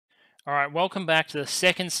Alright, welcome back to the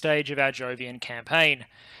second stage of our Jovian campaign.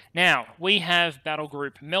 Now, we have Battle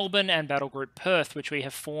Group Melbourne and Battle Group Perth, which we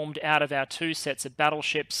have formed out of our two sets of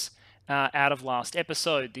battleships out of last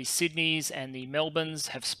episode. The Sydneys and the Melbournes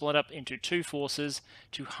have split up into two forces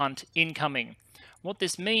to hunt incoming. What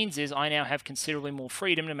this means is I now have considerably more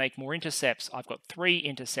freedom to make more intercepts. I've got 3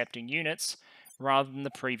 intercepting units rather than the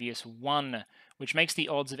previous 1, which makes the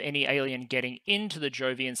odds of any alien getting into the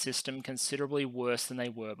Jovian system considerably worse than they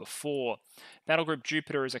were before. Battlegroup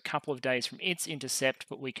Jupiter is a couple of days from its intercept,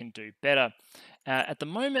 but we can do better. At the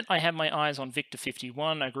moment, I have my eyes on Victa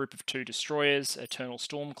 51, a group of 2 destroyers, Eternal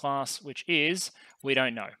Storm class, which is, we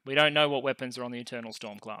don't know. We don't know what weapons are on the Eternal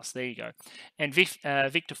Storm class. There you go. And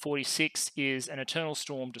Victa 46 is an Eternal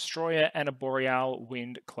Storm destroyer and a Boreal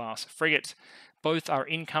Wind class frigate. Both are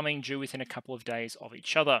incoming, due within a couple of days of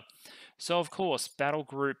each other. So, of course, Battle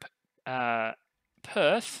Group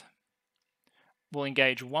Perth will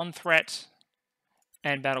engage one threat,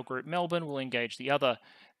 and Battle Group Melbourne will engage the other.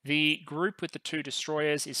 The group with the 2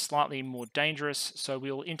 destroyers is slightly more dangerous, so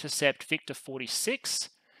we'll intercept Victa 46,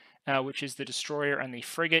 which is the destroyer and the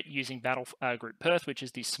frigate, using Battle Group Perth, which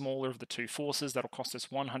is the smaller of the 2 forces. That'll cost us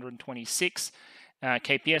 126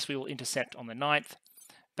 KPS. We will intercept on the 9th.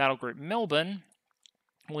 Battle Group Melbourne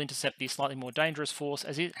will intercept the slightly more dangerous force,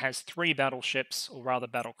 as it has 3 battleships, or rather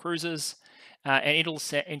battle cruisers, and it'll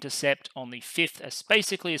intercept on the 5th, as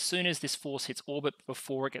basically as soon as this force hits orbit,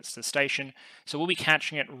 before it gets to the station. So we'll be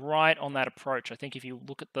catching it right on that approach. I think if you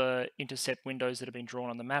look at the intercept windows that have been drawn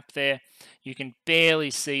on the map there, you can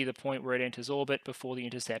barely see the point where it enters orbit before the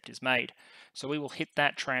intercept is made. So we will hit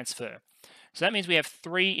that transfer. So that means we have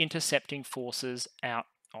 3 intercepting forces out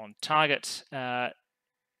on target.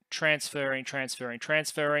 Transferring.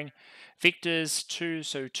 Victor's 2,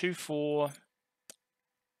 so 2, 4.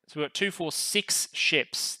 So we've got 2, 4, 6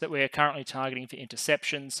 ships that we're currently targeting for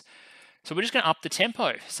interceptions. So we're just going to up the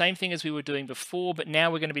tempo. Same thing as we were doing before, but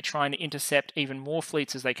now we're going to be trying to intercept even more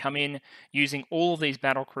fleets as they come in, using all of these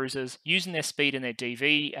battle cruisers, using their speed and their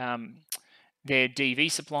DV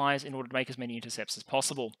supplies in order to make as many intercepts as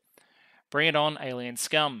possible. Bring it on, alien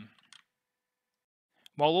scum.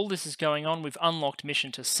 While all this is going on, we've unlocked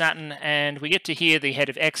Mission to Saturn, and we get to hear the head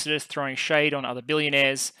of Exodus throwing shade on other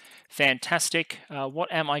billionaires. Fantastic.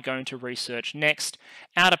 What am I going to research next?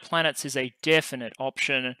 Outer planets is a definite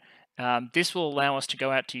option. This will allow us to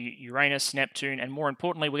go out to Uranus, Neptune, and more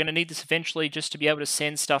importantly, we're going to need this eventually just to be able to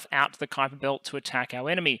send stuff out to the Kuiper Belt to attack our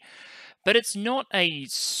enemy. But it's not a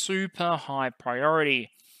super high priority.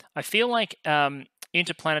 I feel like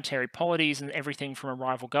interplanetary polities and everything from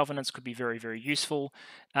arrival governance could be very, very useful.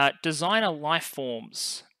 Designer life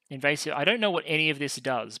forms. Invasive. I don't know what any of this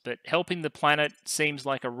does, but helping the planet seems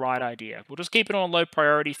like a right idea. We'll just keep it on low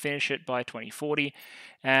priority, finish it by 2040.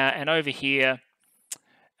 And over here,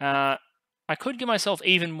 I could give myself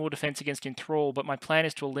even more defense against Enthrall, but my plan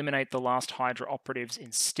is to eliminate the last Hydra operatives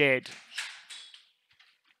instead.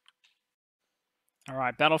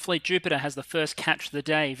 Alright, Battlefleet Jupiter has the first catch of the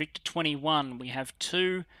day, Victa 21. We have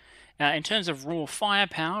 2, in terms of raw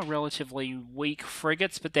firepower, relatively weak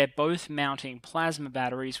frigates, but they're both mounting plasma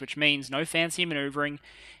batteries, which means no fancy maneuvering,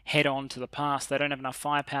 head on to the pass. They don't have enough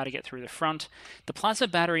firepower to get through the front. The plasma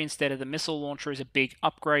battery instead of the missile launcher is a big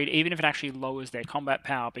upgrade, even if it actually lowers their combat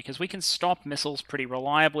power, because we can stop missiles pretty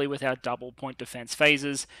reliably with our double point defense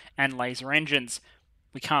phasers and laser engines.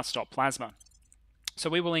 We can't stop plasma. So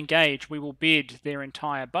we will engage, we will bid their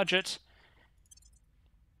entire budget.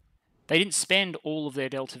 They didn't spend all of their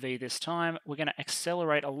Delta V this time. We're going to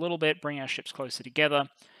accelerate a little bit, bring our ships closer together.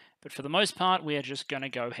 But for the most part, we are just going to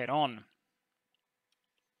go head on.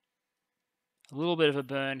 A little bit of a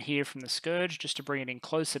burn here from the Scourge, just to bring it in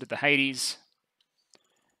closer to the Hades.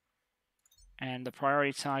 And the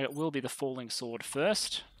priority target will be the Falling Sword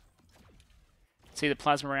first. See the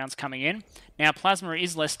plasma rounds coming in. Now, plasma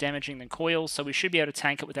is less damaging than coils, so we should be able to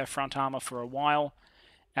tank it with our front armor for a while.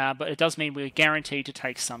 But it does mean we're guaranteed to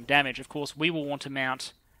take some damage. Of course, we will want to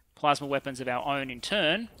mount plasma weapons of our own in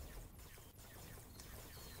turn.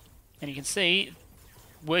 And you can see,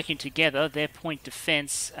 working together, their point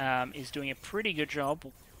defense is doing a pretty good job.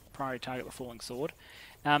 Priority target, the Falling Sword.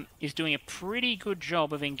 Is doing a pretty good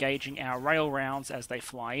job of engaging our rail rounds as they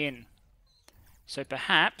fly in. So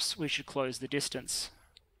perhaps we should close the distance.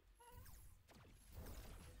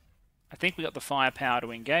 I think we got the firepower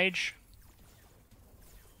to engage,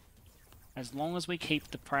 as long as we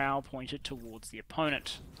keep the prow pointed towards the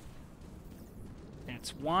opponent.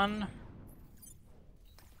 That's 1.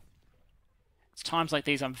 It's times like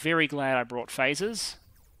these I'm very glad I brought phasers,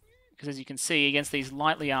 because as you can see, against these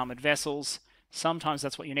lightly armoured vessels, sometimes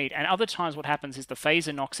that's what you need. And other times what happens is the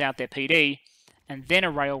phaser knocks out their PD, and then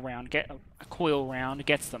a rail round, a coil round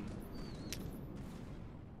gets them.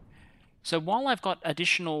 So while I've got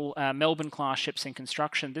additional Melbourne-class ships in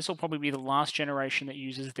construction, this will probably be the last generation that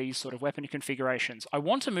uses these sort of weapon configurations. I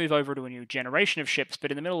want to move over to a new generation of ships,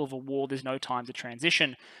 but in the middle of a war, there's no time to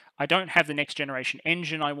transition. I don't have the next generation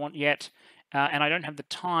engine I want yet, and I don't have the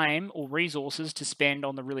time or resources to spend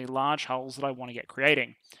on the really large hulls that I want to get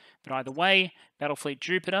creating. But either way, Battlefleet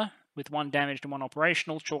Jupiter, with 1 damaged and 1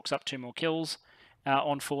 operational, chalks up 2 more kills.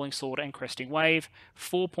 On Falling Sword and Cresting Wave,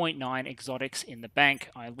 4.9 exotics in the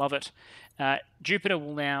bank. I love it. BF Jupiter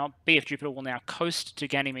will now coast to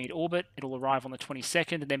Ganymede orbit. It'll arrive on the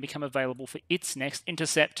 22nd and then become available for its next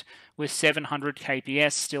intercept with 700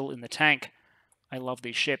 KPS still in the tank. I love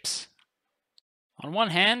these ships. On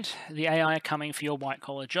one hand, the AI are coming for your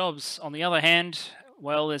white-collar jobs. On the other hand,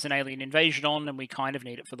 well, there's an alien invasion on and we kind of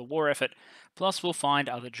need it for the war effort. Plus, we'll find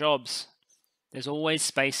other jobs. There's always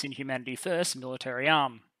space in Humanity First military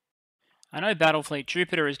arm. I know Battlefleet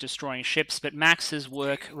Jupiter is destroying ships, but Max's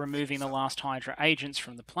work removing the last Hydra agents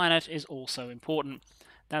from the planet is also important.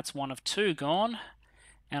 That's 1 of 2 gone,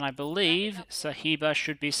 and I believe Sahiba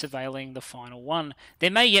should be surveilling the final one. There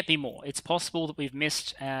may yet be more. It's possible that we've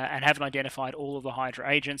missed and haven't identified all of the Hydra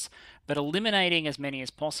agents, but eliminating as many as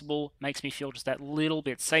possible makes me feel just that little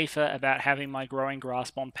bit safer about having my growing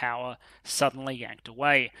grasp on power suddenly yanked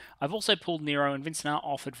away. I've also pulled Nero and Vincent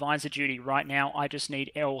off advisor duty right now. I just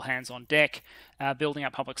need all hands on deck, building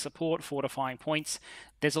up public support, fortifying points.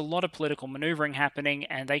 There's a lot of political maneuvering happening,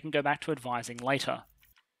 and they can go back to advising later.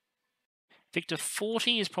 Victor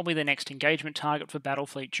 40 is probably the next engagement target for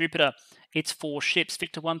Battlefleet Jupiter. It's 4 ships.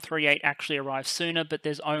 Victor 138 actually arrives sooner, but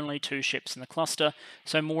there's only 2 ships in the cluster,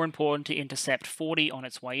 so more important to intercept 40 on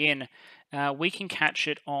its way in. We can catch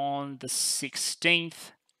it on the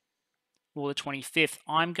 16th or the 25th.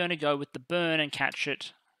 I'm going to go with the burn and catch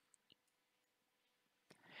it.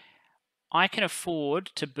 I can afford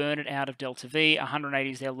to burn it out of Delta V. 180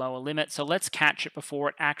 is their lower limit, so let's catch it before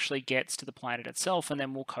it actually gets to the planet itself, and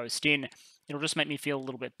then we'll coast in. It'll just make me feel a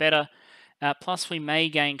little bit better. Plus, we may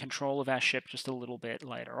gain control of our ship just a little bit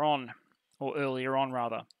later on, or earlier on,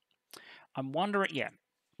 rather. I'm wondering, yeah,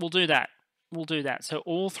 we'll do that. We'll do that. So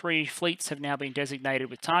all 3 fleets have now been designated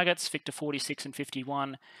with targets. Victor 46 and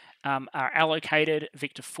 51 are allocated.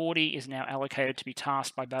 Victor 40 is now allocated to be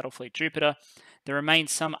tasked by Battlefleet Jupiter. There remain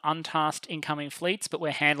some untasked incoming fleets, but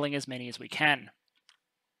we're handling as many as we can.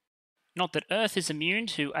 Not that Earth is immune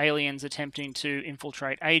to aliens attempting to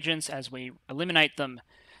infiltrate agents as we eliminate them.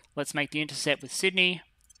 Let's make the intercept with Sydney.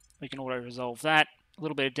 We can auto-resolve that. A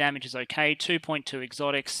little bit of damage is okay. 2.2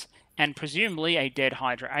 exotics, and presumably a dead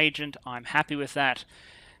Hydra agent. I'm happy with that.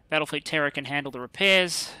 Battlefleet Terra can handle the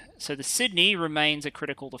repairs, so the Sydney remains a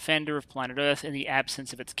critical defender of planet Earth in the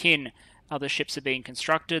absence of its kin. Other ships are being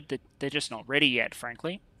constructed, they're just not ready yet,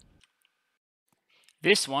 frankly.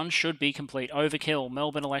 This one should be complete overkill.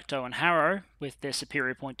 Melbourne, Electo, and Harrow, with their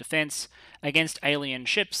superior point defense, against alien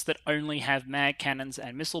ships that only have mag cannons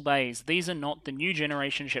and missile bays. These are not the new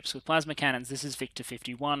generation ships with plasma cannons. This is Victor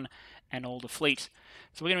 51, an older fleet.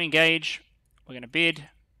 So we're going to engage, we're going to bid,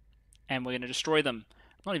 and we're going to destroy them.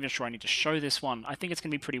 I'm not even sure I need to show this one. I think it's going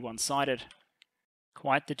to be pretty one-sided.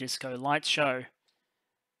 Quite the disco lights show.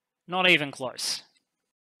 Not even close.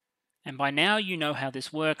 And by now you know how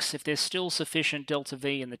this works. If there's still sufficient Delta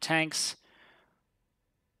V in the tanks,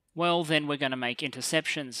 well, then we're going to make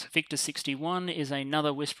interceptions. Victor 61 is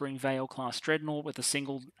another Whispering Vale class dreadnought with a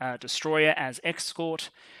single destroyer as escort,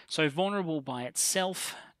 so vulnerable by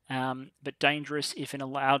itself, but dangerous if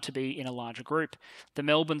allowed to be in a larger group. The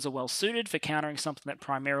Melbournes are well suited for countering something that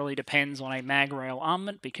primarily depends on a mag rail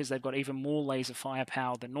armament because they've got even more laser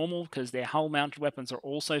firepower than normal because their hull-mounted weapons are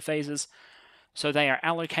also phasers. So they are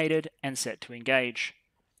allocated and set to engage.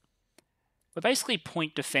 We're basically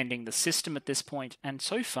point defending the system at this point, and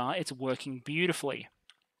so far it's working beautifully.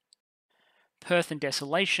 Perth and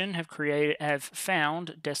Desolation have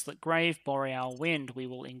found Desolate Grave, Boreal Wind. We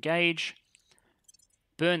will engage,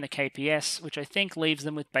 burn the KPS, which I think leaves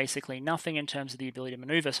them with basically nothing in terms of the ability to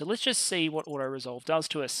maneuver. So let's just see what auto-resolve does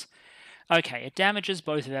to us. Okay, it damages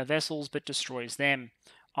both of our vessels, but destroys them.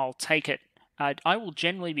 I'll take it. I will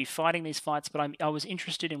generally be fighting these fights, but I was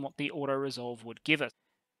interested in what the auto-resolve would give us.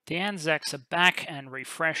 The Anzacs are back and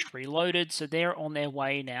refreshed, reloaded, so they're on their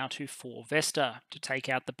way now to 4 Vesta to take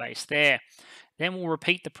out the base there. Then we'll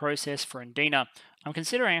repeat the process for Indina. I'm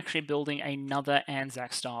considering actually building another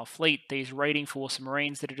Anzac-style fleet, these raiding force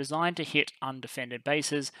Marines that are designed to hit undefended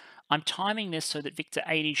bases. I'm timing this so that Victor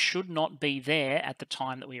 80 should not be there at the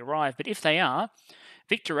time that we arrive, but if they are,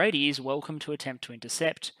 Victor 80 is welcome to attempt to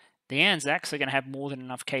intercept. The Anzacs are going to have more than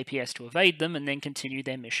enough KPS to evade them and then continue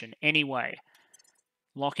their mission anyway.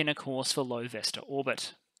 Lock in a course for low Vesta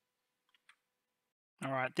orbit.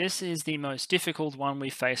 Alright, this is the most difficult one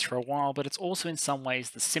we've faced for a while, but it's also in some ways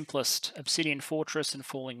the simplest. Obsidian Fortress and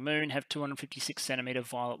Falling Moon have 256cm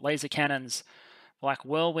violet laser cannons. Black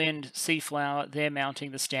Whirlwind, Seaflower, they're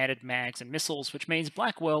mounting the standard mags and missiles, which means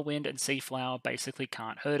Black Whirlwind and Seaflower basically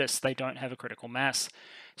can't hurt us. They don't have a critical mass.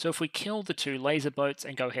 So if we kill the two laser boats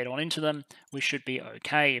and go head on into them, we should be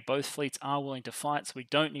okay. Both fleets are willing to fight, so we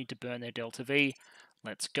don't need to burn their Delta V.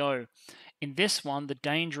 Let's go. In this one, the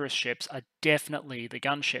dangerous ships are definitely the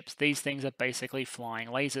gunships. These things are basically flying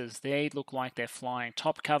lasers. They look like they're flying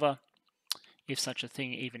top cover, if such a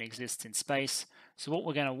thing even exists in space. So what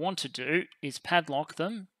we're going to want to do is padlock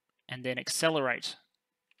them and then accelerate.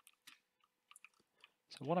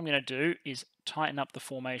 So what I'm going to do is tighten up the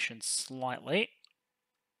formation slightly.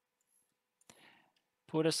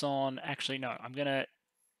 Put us on, actually no, we're going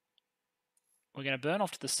to burn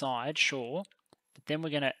off to the side, sure, but then we're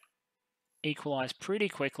going to equalize pretty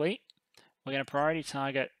quickly. We're going to priority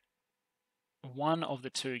target one of the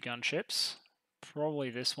two gunships, probably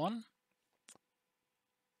this one.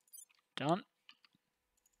 Done.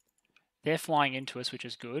 They're flying into us, which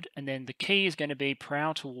is good. And then the key is going to be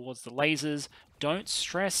prow towards the lasers. Don't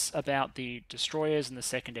stress about the destroyers and the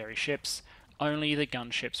secondary ships. Only the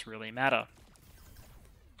gunships really matter.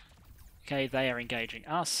 Okay, they are engaging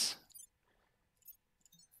us.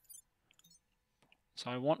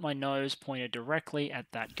 So I want my nose pointed directly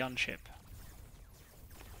at that gunship.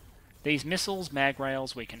 These missiles, mag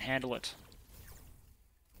rails, we can handle it.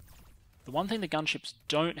 The one thing the gunships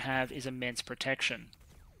don't have is immense protection.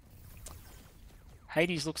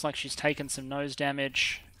 Hades looks like she's taken some nose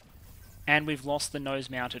damage, and we've lost the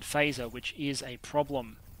nose-mounted phaser, which is a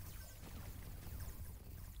problem.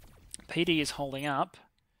 PD is holding up.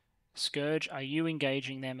 Scourge, are you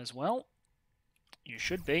engaging them as well? You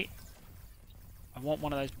should be. I want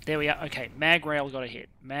one of those. There we are. Okay, mag rail got a hit.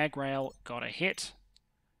 Mag rail got a hit.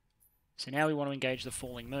 So now we want to engage the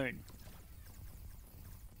Falling Moon.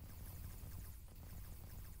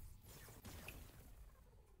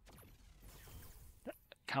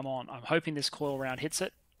 Come on, I'm hoping this coil round hits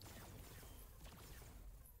it.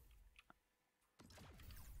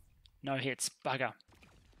 No hits, bugger.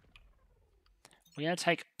 We're going to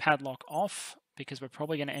take padlock off because we're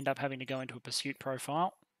probably going to end up having to go into a pursuit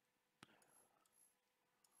profile.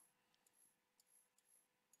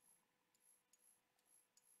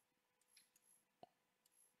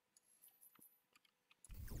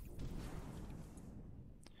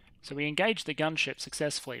 So we engaged the gunship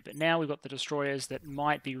successfully, but now we've got the destroyers that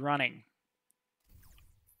might be running.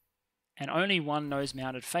 And only one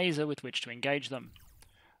nose-mounted phaser with which to engage them.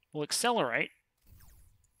 We'll accelerate,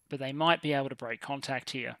 but they might be able to break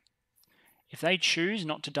contact here. If they choose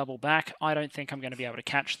not to double back, I don't think I'm going to be able to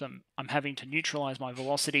catch them. I'm having to neutralize my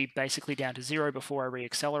velocity basically down to 0 before I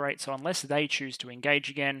re-accelerate, so unless they choose to engage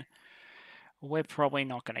again, we're probably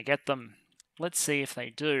not going to get them. Let's see if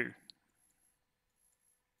they do.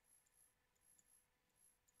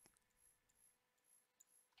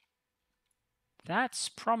 That's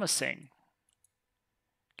promising.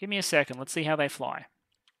 Give me a second, let's see how they fly.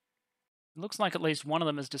 It looks like at least one of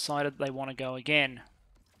them has decided they want to go again.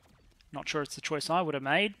 Not sure it's the choice I would have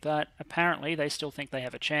made, but apparently they still think they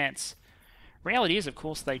have a chance. Reality is, of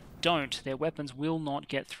course, they don't. Their weapons will not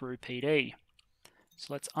get through PD.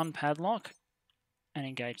 So let's unpadlock and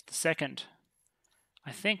engage the second.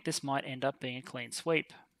 I think this might end up being a clean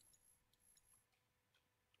sweep.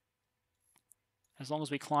 As long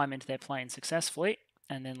as we climb into their plane successfully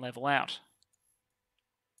and then level out.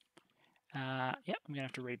 I'm going to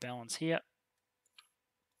have to rebalance here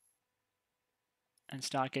and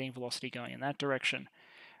start getting velocity going in that direction.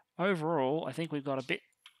 Overall, I think we've got a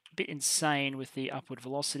bit insane with the upward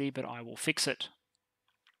velocity, but I will fix it.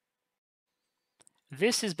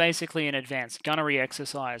 This is basically an advanced gunnery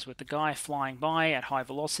exercise with the guy flying by at high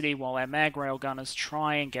velocity while our mag rail gunners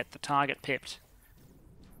try and get the target pipped.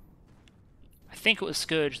 I think it was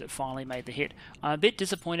Scourge that finally made the hit. I'm a bit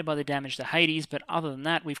disappointed by the damage to Hades, but other than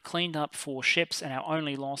that, we've cleaned up 4 ships, and our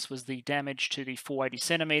only loss was the damage to the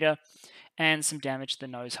 480cm and some damage to the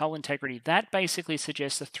nose hull integrity. That basically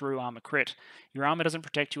suggests a through armor crit. Your armor doesn't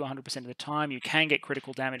protect you 100% of the time. You can get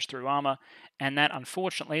critical damage through armor, and that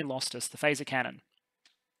unfortunately lost us the phaser cannon.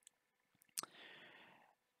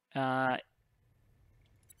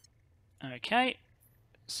 Okay.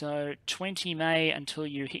 So 20 May until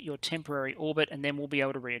you hit your temporary orbit, and then we'll be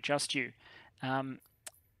able to readjust you.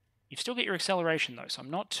 You've still got your acceleration though, so I'm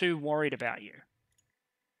not too worried about you.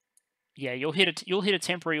 Yeah, you'll hit a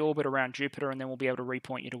temporary orbit around Jupiter, and then we'll be able to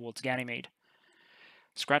repoint you towards Ganymede.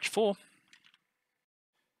 Scratch 4.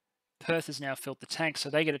 Perth has now filled the tank, so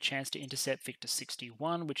they get a chance to intercept Victa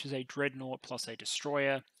 61, which is a dreadnought plus a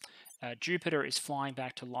destroyer. Jupiter is flying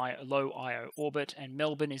back to low IO orbit, and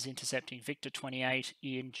Melbourne is intercepting Victa 28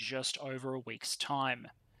 in just over a week's time.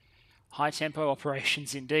 High tempo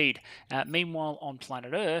operations indeed. Meanwhile, on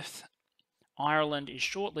planet Earth, Ireland is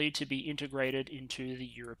shortly to be integrated into the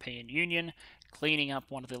European Union, cleaning up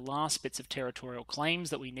one of the last bits of territorial claims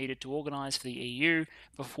that we needed to organise for the EU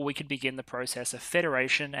before we could begin the process of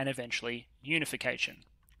federation and eventually unification.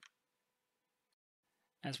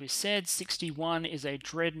 As we said, 61 is a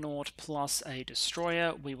dreadnought plus a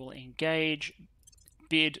destroyer. We will engage,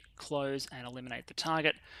 bid, close, and eliminate the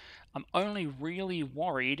target. I'm only really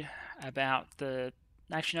worried about the...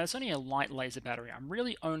 Actually, no, it's only a light laser battery. I'm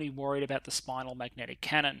really only worried about the spinal magnetic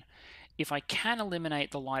cannon. If I can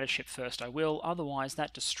eliminate the lighter ship first, I will. Otherwise,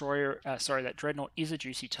 that that dreadnought is a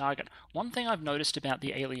juicy target. One thing I've noticed about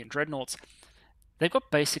the alien dreadnoughts, they've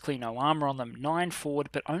got basically no armor on them, 9 forward,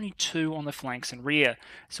 but only 2 on the flanks and rear.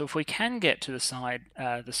 So if we can get to the side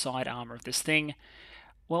armor of this thing,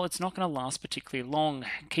 well, it's not going to last particularly long.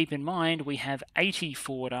 Keep in mind, we have 80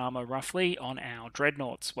 forward armor roughly on our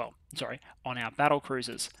dreadnoughts. Well, sorry, on our battle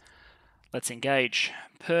cruisers. Let's engage.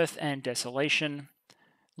 Perth and Desolation.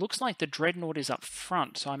 Looks like the dreadnought is up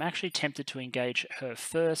front, so I'm actually tempted to engage her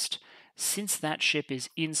first. Since that ship is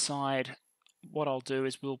inside, what I'll do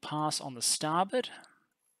is we'll pass on the starboard.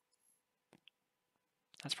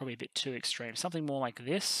 That's probably a bit too extreme. Something more like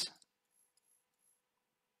this.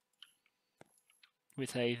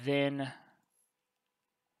 With a then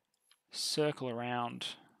circle around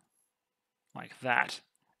like that.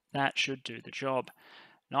 That should do the job.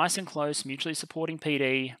 Nice and close, mutually supporting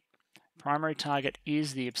PD. Primary target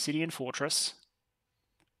is the Obsidian Fortress,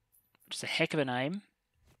 which is a heck of a name.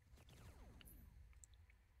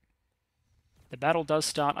 The battle does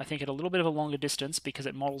start, I think, at a little bit of a longer distance because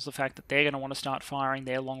it models the fact that they're going to want to start firing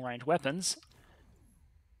their long-range weapons.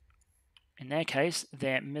 In their case,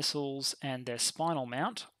 their missiles and their spinal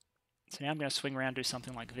mount. So now I'm going to swing around and do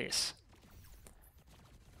something like this.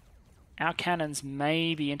 Our cannons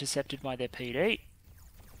may be intercepted by their PD.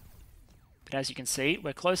 But as you can see,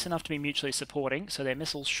 we're close enough to be mutually supporting, so their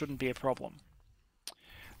missiles shouldn't be a problem.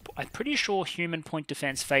 I'm pretty sure human point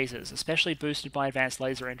defense phasers, especially boosted by advanced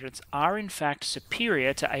laser engines, are in fact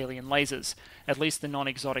superior to alien lasers, at least the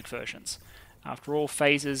non-exotic versions. After all,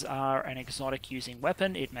 phasers are an exotic-using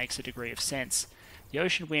weapon. It makes a degree of sense. The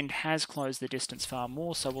Ocean Wind has closed the distance far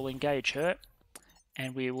more, so we'll engage her,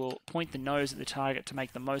 and we will point the nose at the target to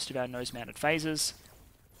make the most of our nose-mounted phasers.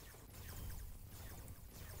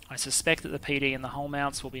 I suspect that the PD and the hull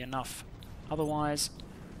mounts will be enough. Otherwise,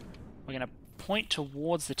 we're going to point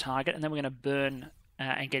towards the target, and then we're going to burn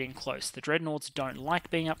and get in close. The dreadnoughts don't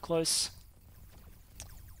like being up close.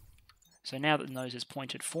 So now that the nose is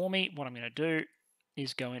pointed for me, what I'm going to do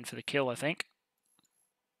is go in for the kill, I think.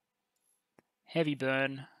 Heavy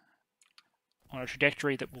burn on a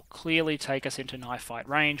trajectory that will clearly take us into knife fight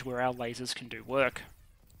range where our lasers can do work.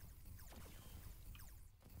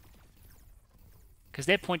 Because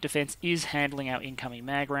their point defense is handling our incoming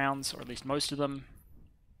mag rounds, or at least most of them.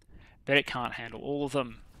 But it can't handle all of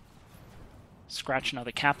them. Scratch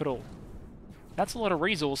another capital. That's a lot of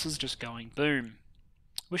resources just going boom.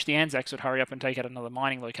 Wish the Anzacs would hurry up and take out another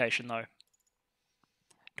mining location, though.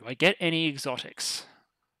 Do I get any exotics?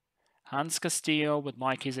 Hans Castillo would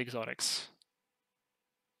like his exotics.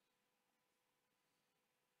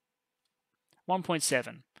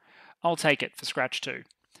 1.7. I'll take it for scratch 2.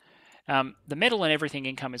 The metal and everything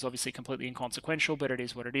income is obviously completely inconsequential, but it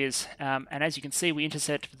is what it is. And as you can see, we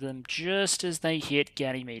intercepted them just as they hit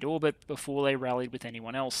Ganymede orbit before they rallied with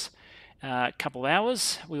anyone else. Couple of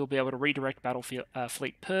hours, we will be able to redirect Battlefield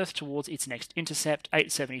Fleet Perth towards its next intercept,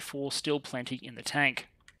 874, still plenty in the tank.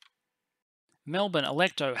 Melbourne,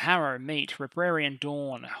 Electo, Harrow, Meat, Rebrarian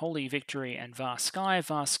Dawn, Holy Victory, and Vast Sky.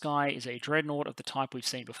 Vast Sky is a dreadnought of the type we've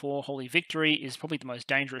seen before. Holy Victory is probably the most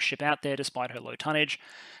dangerous ship out there despite her low tonnage,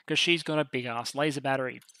 because she's got a big-ass laser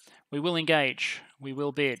battery. We will engage, we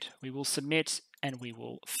will bid, we will submit, and we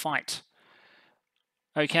will fight.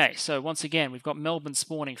 Okay, so once again, we've got Melbourne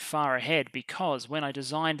spawning far ahead because when I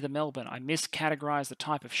designed the Melbourne, I miscategorized the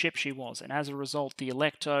type of ship she was, and as a result, the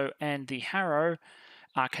Electo and the Harrow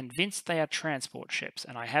are convinced they are transport ships,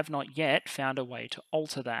 and I have not yet found a way to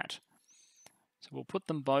alter that. So we'll put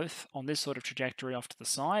them both on this sort of trajectory off to the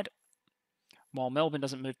side. While Melbourne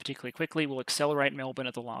doesn't move particularly quickly, we'll accelerate Melbourne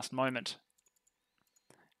at the last moment.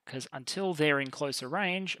 Because until they're in closer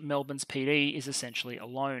range, Melbourne's PD is essentially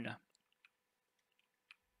alone.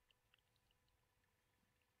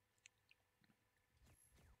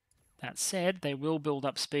 That said, they will build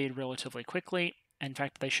up speed relatively quickly, In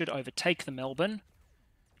fact, they should overtake the Melbourne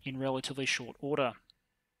in relatively short order.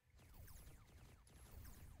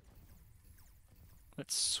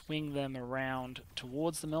 Let's swing them around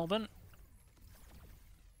towards the Melbourne.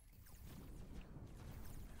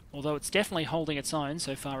 Although it's definitely holding its own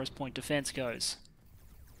so far as point defense goes.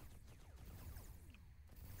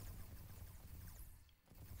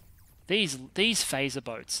 These phaser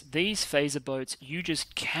boats, you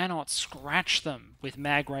just cannot scratch them with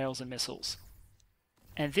mag rails and missiles.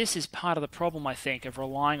 And this is part of the problem, I think, of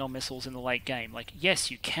relying on missiles in the late game. Like,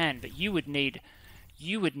 yes, you can, but you would need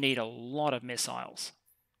a lot of missiles.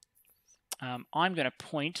 I'm going to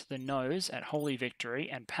point the nose at Holy Victory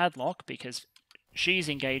and Padlock because she's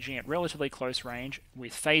engaging at relatively close range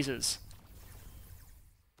with phasers.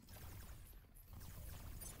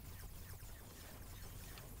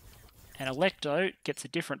 And Electo gets a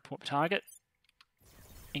different target,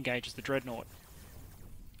 engages the Dreadnought.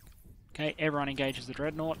 Okay, everyone engages the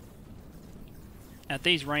Dreadnought. At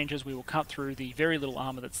these ranges, we will cut through the very little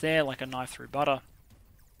armor that's there like a knife through butter.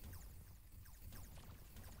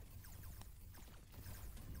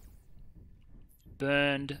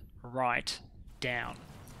 Burned right down.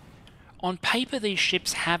 On paper, these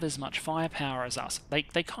ships have as much firepower as us. They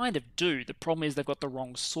kind of do. The problem is they've got the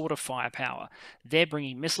wrong sort of firepower. They're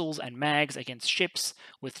bringing missiles and mags against ships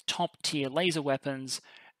with top-tier laser weapons,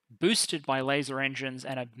 boosted by laser engines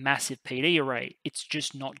and a massive PD array. It's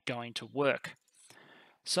just not going to work.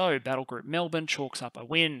 So, Battle Group Melbourne chalks up a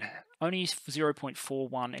win. Only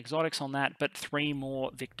 0.41 exotics on that, but 3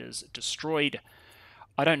 more victors destroyed.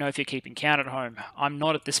 I don't know if you're keeping count at home. I'm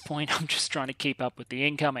not at this point. I'm just trying to keep up with the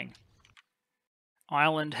incoming.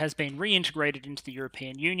 Ireland has been reintegrated into the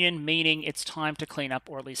European Union, meaning it's time to clean up,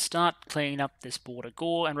 or at least start cleaning up this border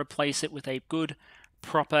gore and replace it with a good,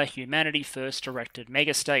 proper, humanity-first directed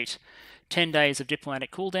megastate. 10 days of diplomatic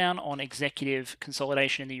cooldown on executive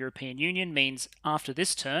consolidation in the European Union means after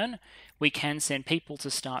this turn, we can send people to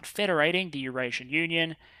start federating the Eurasian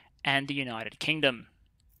Union and the United Kingdom.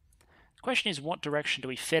 The question is, what direction do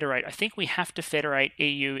we federate? I think we have to federate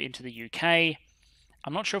EU into the UK.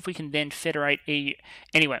 I'm not sure if we can then federate EU.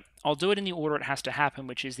 Anyway, I'll do it in the order it has to happen,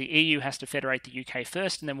 which is the EU has to federate the UK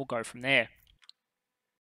first, and then we'll go from there.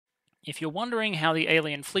 If you're wondering how the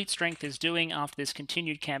alien fleet strength is doing after this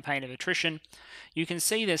continued campaign of attrition, you can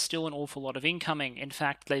see there's still an awful lot of incoming. In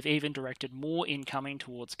fact, they've even directed more incoming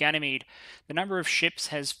towards Ganymede. The number of ships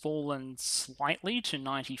has fallen slightly to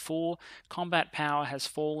 94. Combat power has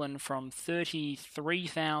fallen from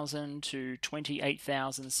 33,000 to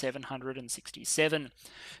 28,767.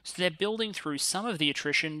 So they're building through some of the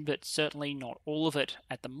attrition, but certainly not all of it.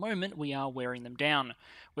 At the moment, we are wearing them down.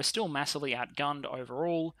 We're still massively outgunned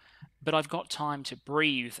overall, but I've got time to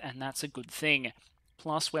breathe, and that's a good thing.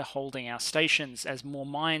 Plus, we're holding our stations. As more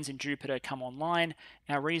mines in Jupiter come online,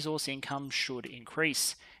 our resource income should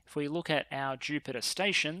increase. If we look at our Jupiter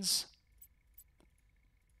stations,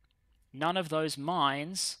 none of those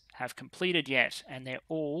mines have completed yet, and they're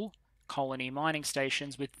all colony mining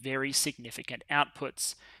stations with very significant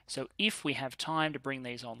outputs. So if we have time to bring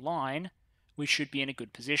these online, we should be in a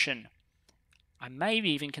good position. I may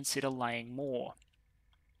even consider laying more.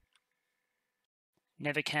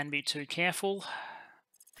 Never can be too careful.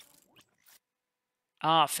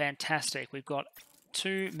 Ah, fantastic. We've got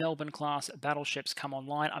 2 Melbourne-class battleships come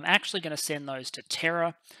online. I'm actually going to send those to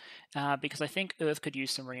Terra because I think Earth could use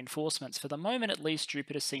some reinforcements. For the moment, at least,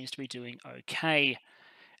 Jupiter seems to be doing okay.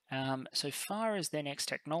 So far as their next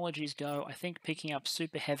technologies go, I think picking up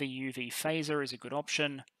super heavy UV phaser is a good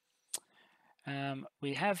option.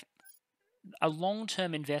 We have a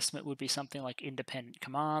long-term investment would be something like independent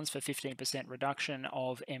commands for 15% reduction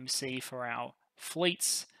of MC for our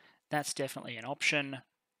fleets. That's definitely an option.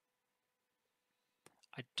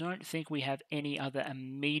 I don't think we have any other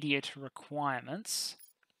immediate requirements.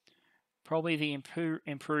 Probably the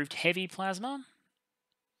improved heavy plasma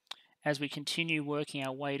as we continue working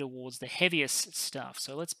our way towards the heaviest stuff.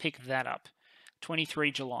 So let's pick that up.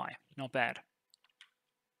 23 July, not bad.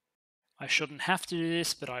 I shouldn't have to do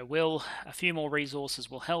this, but I will. A few more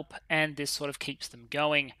resources will help, and this sort of keeps them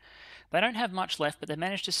going. They don't have much left, but they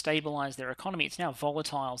managed to stabilize their economy. It's now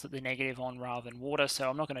volatiles that they're negative on rather than water, so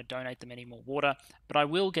I'm not going to donate them any more water, but I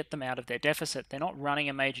will get them out of their deficit. They're not running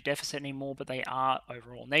a major deficit anymore, but they are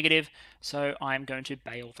overall negative, so I'm going to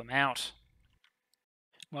bail them out.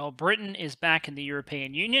 Well, Britain is back in the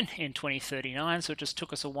European Union in 2039, so it just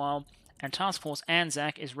took us a while, and Task Force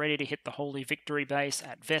Anzac is ready to hit the Holy Victory base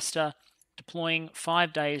at Vesta, deploying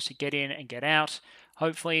 5 days to get in and get out.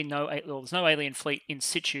 Hopefully, there's no alien fleet in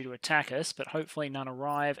situ to attack us, but hopefully none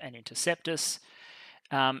arrive and intercept us,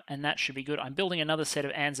 and that should be good. I'm building another set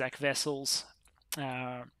of Anzac vessels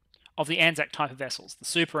of the Anzac type of vessels, the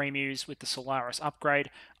Super Emus with the Solaris upgrade.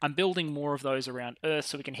 I'm building more of those around Earth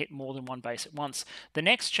so we can hit more than one base at once. The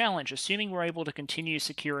next challenge, assuming we're able to continue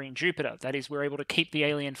securing Jupiter, that is, we're able to keep the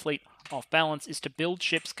alien fleet off balance, is to build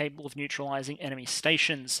ships capable of neutralizing enemy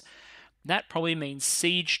stations. That probably means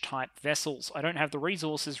siege-type vessels. I don't have the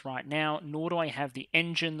resources right now, nor do I have the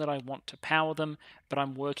engine that I want to power them, but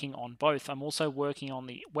I'm working on both. I'm also working on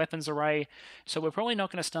the weapons array, so we're probably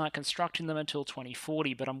not going to start constructing them until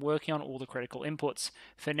 2040, but I'm working on all the critical inputs.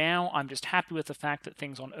 For now, I'm just happy with the fact that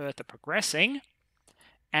things on Earth are progressing,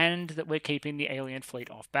 and that we're keeping the alien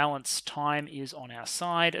fleet off balance. Time is on our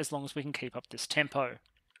side, as long as we can keep up this tempo.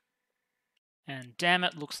 And damn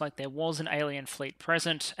it, looks like there was an alien fleet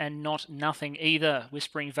present, and not nothing either.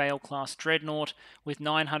 Whispering Vale class dreadnought with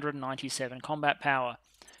 997 combat power.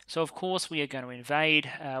 So of course we are going to invade.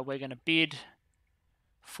 We're going to bid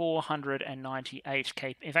 498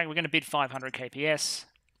 kp. In fact, we're going to bid 500 kps.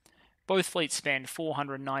 Both fleets spend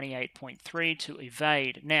 498.3 to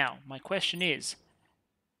evade. Now, my question is,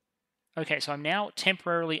 okay, so I'm now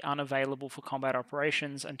temporarily unavailable for combat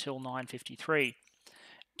operations until 9:53.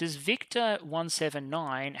 Does Victor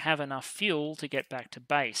 179 have enough fuel to get back to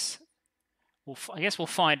base? Well, I guess we'll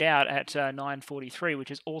find out at 9:43, which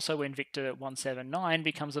is also when Victor 179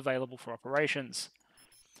 becomes available for operations.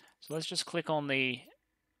 So let's just click on the...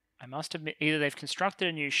 I must admit, either they've constructed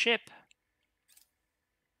a new ship,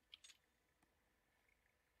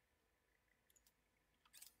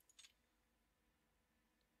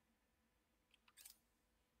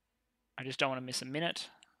 I just don't want to miss a minute.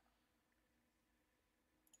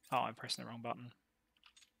 Oh, I'm pressing the wrong button.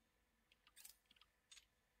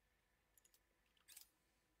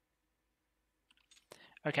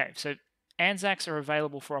 Okay, so Anzacs are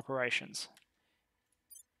available for operations.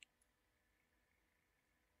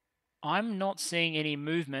 I'm not seeing any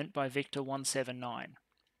movement by Victor 179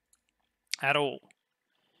 at all.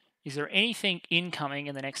 Is there anything incoming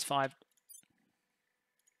in the next 5?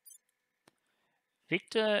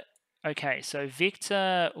 Victor, okay, so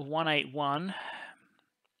Victor 181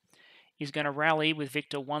 is going to rally with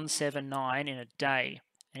Victor 179 in a day,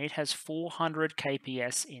 and it has 400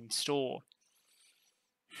 kps in store.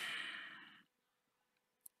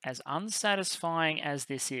 As unsatisfying as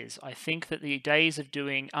this is, I think that the days of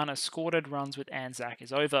doing unescorted runs with Anzac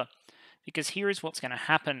is over, because here is what's going to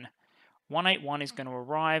happen. 181 is going to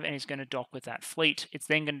arrive and is going to dock with that fleet. It's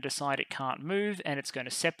then going to decide it can't move and it's going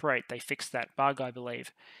to separate. They fixed that bug, I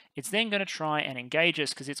believe. It's then going to try and engage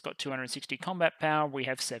us because it's got 260 combat power. We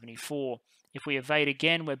have 74. If we evade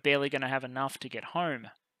again, we're barely going to have enough to get home.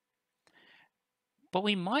 But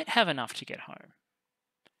we might have enough to get home.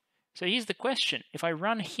 So here's the question. If I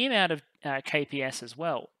run him out of KPS as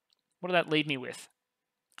well, what does that leave me with?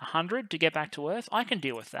 100 to get back to Earth? I can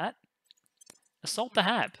deal with that. Assault the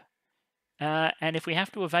Hab. And if we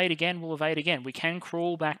have to evade again, we'll evade again. We can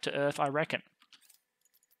crawl back to Earth, I reckon.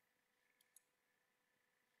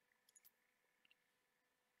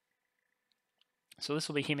 So this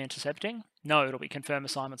will be him intercepting. No, it'll be confirm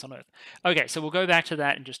assignments on Earth. Okay, so we'll go back to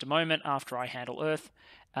that in just a moment after I handle Earth.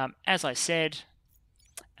 As I said,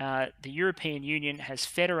 the European Union has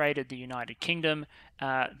federated the United Kingdom.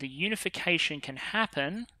 The unification can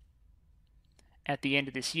happen at the end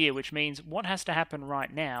of this year, which means what has to happen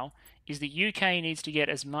right now is the UK needs to get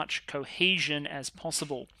as much cohesion as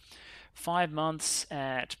possible. 5 months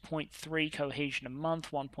at 0.3 cohesion a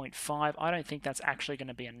month, 1.5. I don't think that's actually going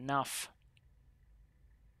to be enough.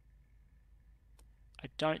 I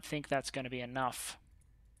don't think that's going to be enough.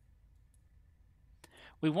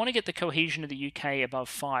 We want to get the cohesion of the UK above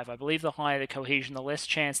 5. I believe the higher the cohesion, the less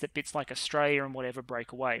chance that bits like Australia and whatever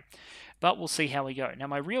break away. But we'll see how we go. Now,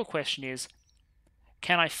 my real question is,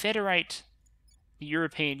 can I federate the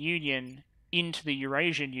European Union into the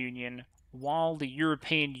Eurasian Union while the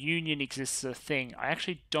European Union exists as a thing? I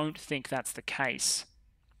actually don't think that's the case.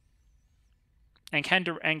 And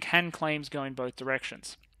can claims go in both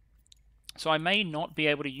directions? So I may not be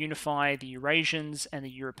able to unify the Eurasians and the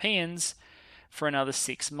Europeans for another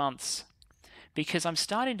 6 months. Because I'm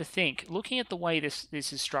starting to think, looking at the way this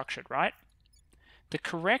is structured, right? The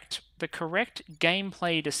correct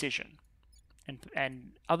gameplay decision,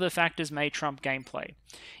 and other factors may trump gameplay,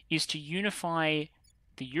 is to unify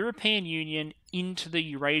the European Union into the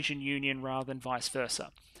Eurasian Union rather than vice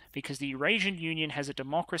versa. Because the Eurasian Union has a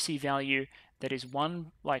democracy value that is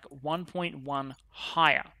 1.1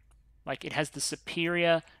 higher. Like, it has the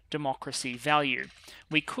superior democracy value.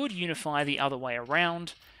 We could unify the other way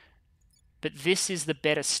around, but this is the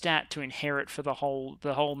better stat to inherit for the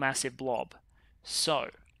whole massive blob. So,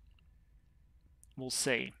 we'll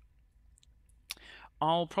see.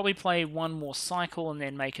 I'll probably play one more cycle and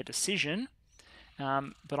then make a decision.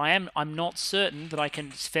 But I'm not certain that I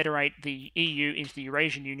can federate the EU into the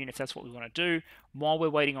Eurasian Union if that's what we want to do, while we're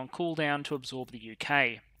waiting on cooldown to absorb the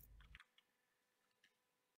UK.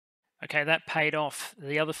 Okay, that paid off.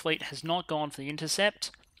 The other fleet has not gone for the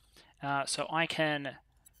intercept, so I can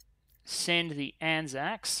send the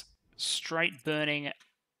Anzacs straight burning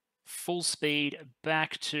full speed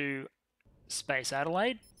back to Space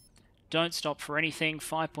Adelaide. Don't stop for anything.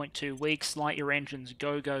 5.2 weeks. Light your engines.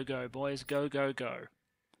 Go, go, go, boys. Go, go, go.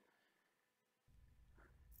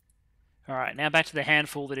 Alright, now back to the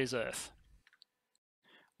handful that is Earth.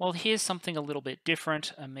 Well, here's something a little bit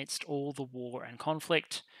different amidst all the war and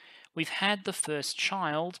conflict. We've had the first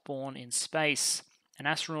child born in space. An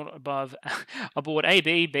astronaut aboard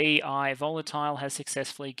ABBI Volatile has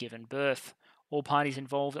successfully given birth. All parties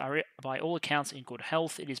involved are, by all accounts, in good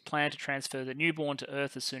health. It is planned to transfer the newborn to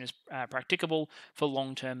Earth as soon as practicable for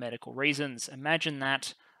long-term medical reasons. Imagine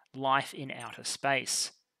that, life in outer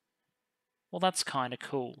space. Well, that's kind of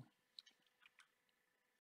cool.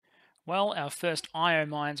 Well, our first IO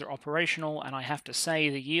mines are operational, and I have to say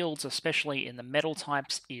the yields, especially in the metal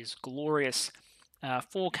types, is glorious.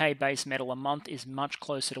 4k base metal a month is much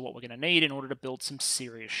closer to what we're going to need in order to build some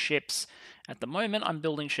serious ships. At the moment, I'm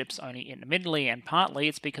building ships only intermittently, and partly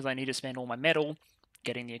it's because I need to spend all my metal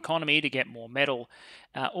getting the economy to get more metal.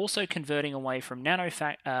 Also converting away from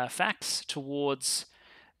nanofax towards,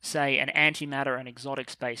 say, an antimatter and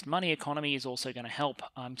exotics-based money economy is also going to help.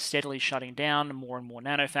 I'm steadily shutting down more and more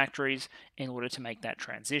nanofactories in order to make that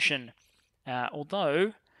transition.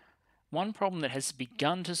 Although, one problem that has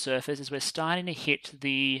begun to surface is we're starting to hit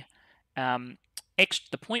the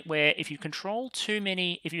point where if you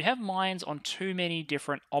have mines on too many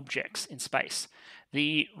different objects in space,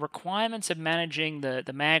 the requirements of managing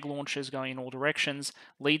the mag launchers going in all directions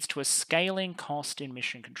leads to a scaling cost in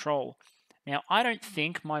mission control. Now, I don't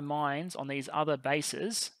think my mines on these other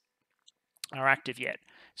bases are active yet.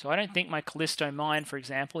 So I don't think my Callisto mine, for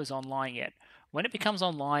example, is online yet. When it becomes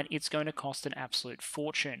online, it's going to cost an absolute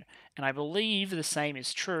fortune. And I believe the same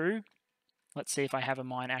is true. Let's see if I have a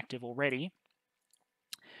mine active already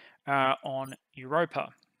on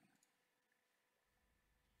Europa.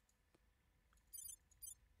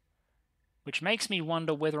 Which makes me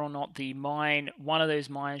wonder whether or not one of those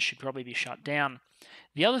mines should probably be shut down.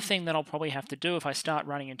 The other thing that I'll probably have to do if I start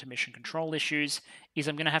running into mission control issues is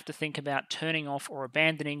I'm going to have to think about turning off or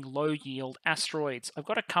abandoning low-yield asteroids. I've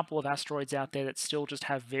got a couple of asteroids out there that still just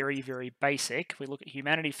have very, very basic, if we look at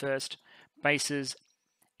humanity first, bases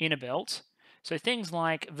in a belt. So things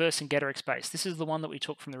like Vercingetorix base. This is the one that we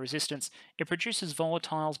took from the Resistance. It produces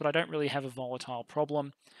volatiles, but I don't really have a volatile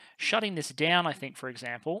problem. Shutting this down, I think, for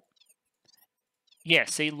example, yeah,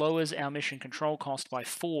 see, lowers our mission control cost by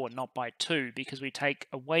 4, not by 2, because we take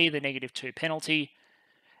away the -2 penalty,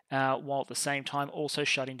 while at the same time also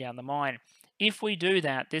shutting down the mine. If we do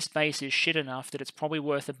that, this base is shit enough that it's probably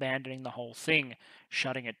worth abandoning the whole thing,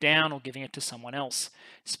 shutting it down or giving it to someone else.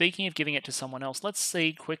 Speaking of giving it to someone else, let's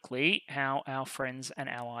see quickly how our friends and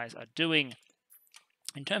allies are doing.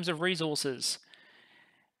 In terms of resources,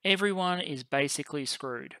 everyone is basically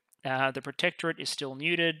screwed. The Protectorate is still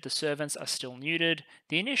neutered, the Servants are still neutered,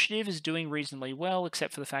 the Initiative is doing reasonably well,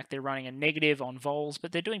 except for the fact they're running a negative on vols,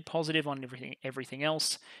 but they're doing positive on everything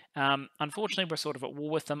else. Unfortunately, we're sort of at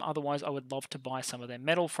war with them, otherwise I would love to buy some of their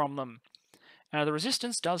metal from them. The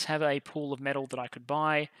Resistance does have a pool of metal that I could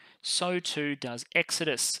buy, so too does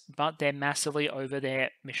Exodus, but they're massively over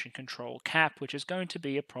their mission control cap, which is going to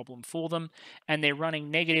be a problem for them, and they're running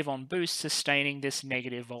negative on boost, sustaining this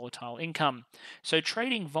negative volatile income. So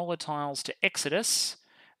trading volatiles to Exodus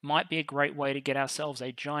might be a great way to get ourselves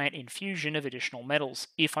a giant infusion of additional metals,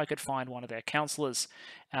 if I could find one of their counselors.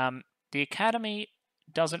 The Academy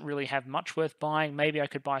doesn't really have much worth buying. Maybe I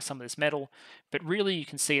could buy some of this metal, but really you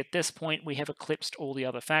can see at this point we have eclipsed all the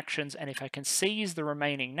other factions, and if I can seize the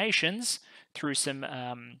remaining nations through some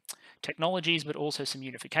technologies but also some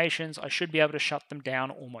unifications, I should be able to shut them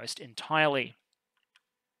down almost entirely.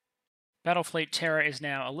 Battlefleet Terra is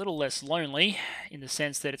now a little less lonely, in the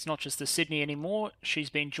sense that it's not just the Sydney anymore.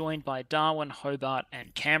 She's been joined by Darwin, Hobart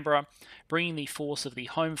and Canberra, bringing the force of the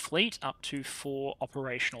home fleet up to 4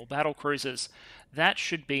 operational battlecruisers. That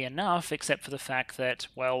should be enough, except for the fact that,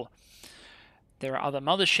 well, There are other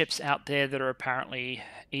motherships out there that are apparently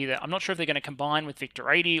either, I'm not sure if they're going to combine with Victor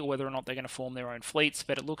 80 or whether or not they're going to form their own fleets,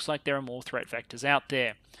 but it looks like there are more threat vectors out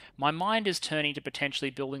there. My mind is turning to potentially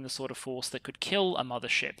building the sort of force that could kill a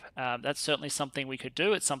mothership. That's certainly something we could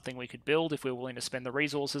do. It's something we could build if we're willing to spend the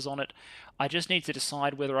resources on it. I just need to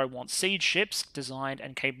decide whether I want siege ships designed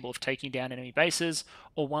and capable of taking down enemy bases,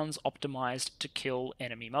 or ones optimized to kill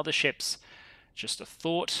enemy motherships. Just a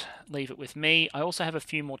thought, leave it with me. I also have a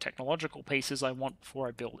few more technological pieces I want before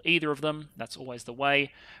I build either of them. That's always the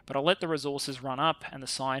way. But I'll let the resources run up and the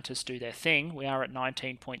scientists do their thing. We are at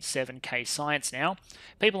 19.7k science now.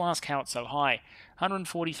 People ask how it's so high.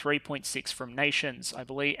 143.6 from nations, I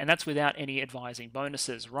believe, and that's without any advising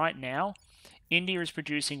bonuses. Right now, India is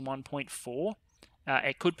producing 1.4.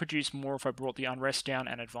 It could produce more if I brought the unrest down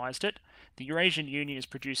and advised it. The Eurasian Union is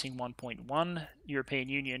producing 1.1, European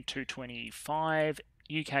Union 225,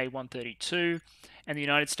 UK 132, and the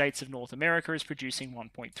United States of North America is producing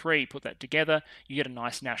 1.3. Put that together, you get a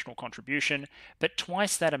nice national contribution, but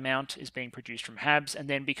twice that amount is being produced from HABs, and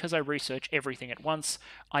then because I research everything at once,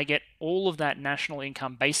 I get all of that national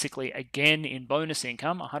income basically again in bonus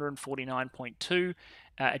income, 149.2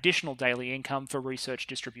 additional daily income for research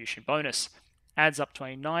distribution bonus. Adds up to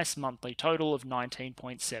a nice monthly total of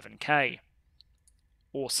 19.7k.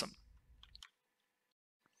 Awesome.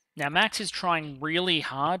 Now, Max is trying really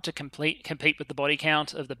hard to compete with the body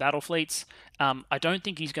count of the battle fleets. I don't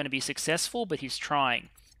think he's going to be successful, but he's trying.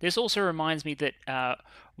 This also reminds me that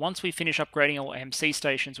once we finish upgrading all MC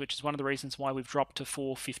stations, which is one of the reasons why we've dropped to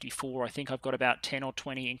 454, I think I've got about 10 or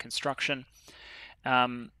 20 in construction.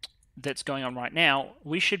 That's going on right now,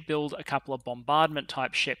 we should build a couple of bombardment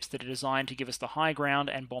type ships that are designed to give us the high ground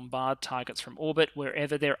and bombard targets from orbit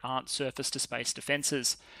wherever there aren't surface to space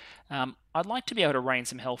defenses. I'd like to be able to rain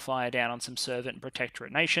some hellfire down on some servant and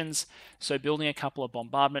protectorate nations, so building a couple of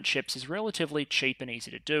bombardment ships is relatively cheap and easy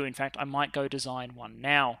to do. In fact, I might go design one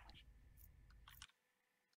now.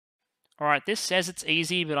 Alright, this says it's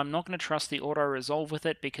easy, but I'm not going to trust the auto-resolve with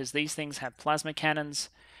it because these things have plasma cannons.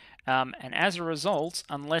 And as a result,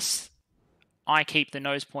 unless I keep the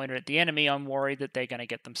nose pointed at the enemy, I'm worried that they're going to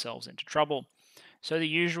get themselves into trouble. So the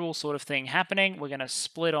usual sort of thing happening, we're going to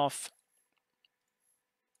split off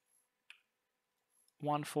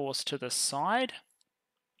one force to the side.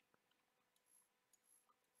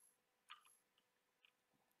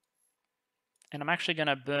 And I'm actually going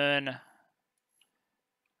to burn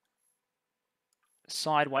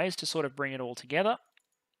sideways to sort of bring it all together.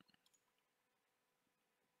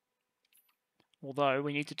 Although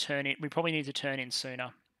we need to turn in, we probably need to turn in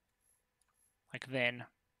sooner, like then.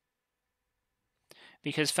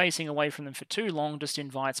 Because facing away from them for too long just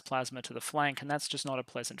invites plasma to the flank, and that's just not a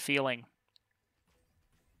pleasant feeling.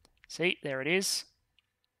 See, there it is.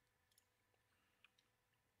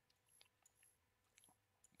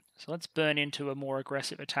 So let's burn into a more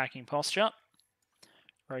aggressive attacking posture.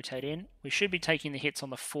 Rotate in. We should be taking the hits on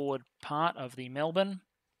the forward part of the Melbourne.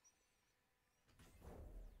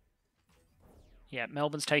 Yeah,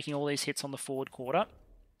 Melbourne's taking all these hits on the forward quarter.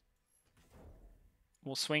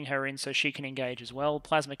 We'll swing her in so she can engage as well.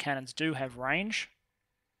 Plasma cannons do have range.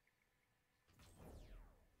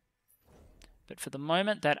 But for the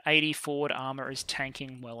moment, that 80 forward armor is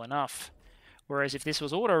tanking well enough. Whereas if this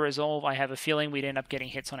was auto-resolve, I have a feeling we'd end up getting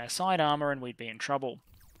hits on our side armor and we'd be in trouble.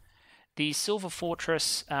 The Silver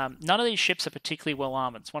Fortress, none of these ships are particularly well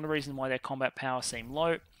armored. It's one of the reasons why their combat power seem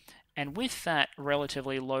low. And with that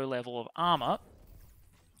relatively low level of armor,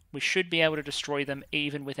 we should be able to destroy them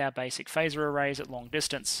even with our basic phaser arrays at long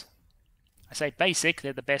distance. I say basic,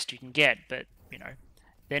 they're the best you can get, but, you know,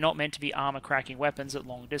 they're not meant to be armor-cracking weapons at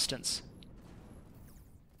long distance.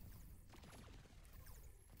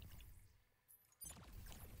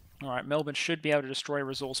 Alright, Melbourne should be able to destroy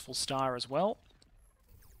Resourceful Star as well.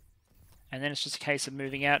 And then it's just a case of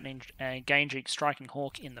moving out and engaging Striking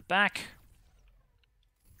Hawk in the back.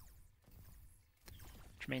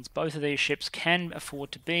 Which means both of these ships can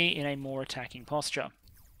afford to be in a more attacking posture.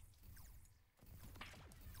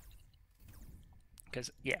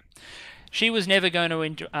 Because, yeah, she was never going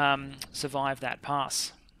to survive that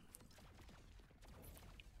pass.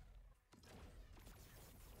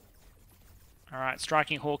 Alright,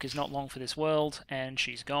 Striking Hawk is not long for this world, and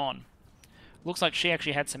she's gone. Looks like she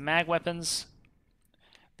actually had some mag weapons,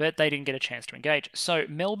 but they didn't get a chance to engage. So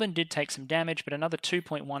Melbourne did take some damage, but another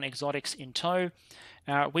 2.1 exotics in tow.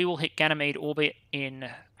 We will hit Ganymede orbit in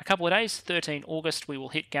a couple of days. 13 August, we will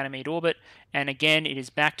hit Ganymede orbit, and again, it is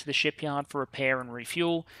back to the shipyard for repair and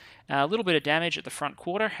refuel. A little bit of damage at the front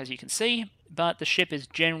quarter, as you can see, but the ship is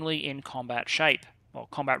generally in combat shape, or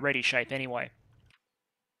combat ready shape anyway.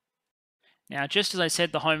 Now, just as I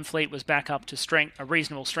said, the home fleet was back up to a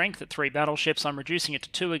reasonable strength at 3 battleships, I'm reducing it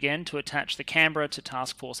to 2 again to attach the Canberra to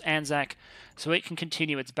Task Force Anzac so it can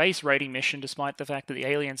continue its base raiding mission, despite the fact that the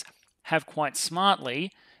aliens have quite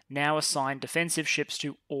smartly now assigned defensive ships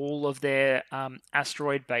to all of their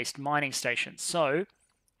asteroid-based mining stations. So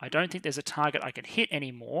I don't think there's a target I can hit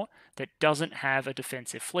anymore that doesn't have a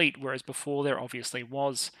defensive fleet, whereas before there obviously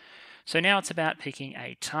was. So now it's about picking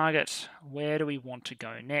a target. Where do we want to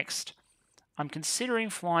go next? I'm considering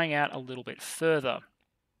flying out a little bit further.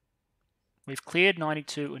 We've cleared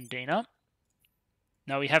 92 Undina.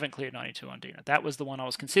 No, we haven't cleared 92 Undina. That was the one I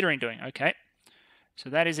was considering doing. Okay, so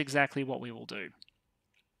that is exactly what we will do.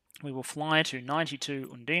 We will fly to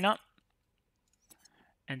 92 Undina,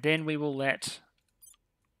 and then we will let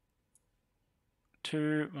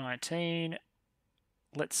 219,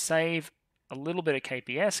 let's save a little bit of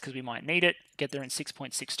KPS because we might need it, get there in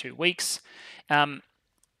 6.62 weeks.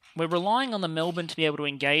 We're relying on the Melbourne to be able to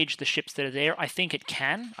engage the ships that are there. I think it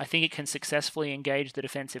can. I think it can successfully engage the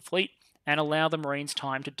defensive fleet and allow the Marines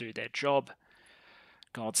time to do their job.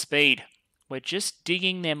 Godspeed. We're just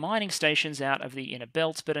digging their mining stations out of the inner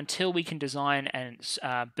belt, but until we can design and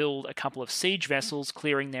build a couple of siege vessels,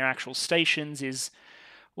 clearing their actual stations is,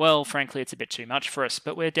 well, frankly, it's a bit too much for us,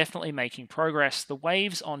 but we're definitely making progress. The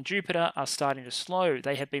waves on Jupiter are starting to slow.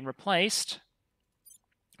 They have been replaced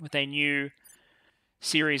with a new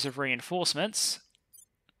series of reinforcements.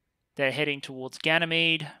 They're heading towards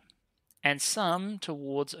Ganymede and some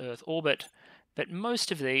towards Earth orbit, but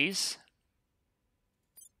most of these,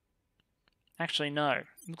 actually no,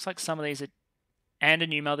 looks like some of these are, and a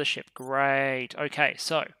new mothership. Great. Okay,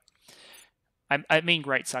 so I mean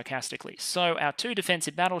great sarcastically. So our 2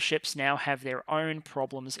 defensive battleships now have their own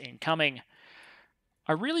problems incoming.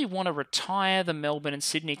 I really want to retire the Melbourne and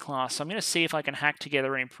Sydney class, so I'm going to see if I can hack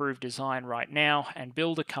together an improved design right now and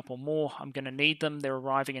build a couple more. I'm going to need them. They're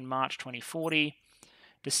arriving in March 2040,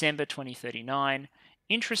 December 2039.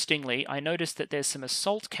 Interestingly, I noticed that there's some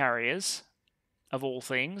assault carriers, of all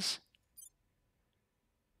things.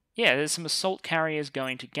 Yeah, there's some assault carriers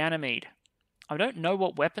going to Ganymede. I don't know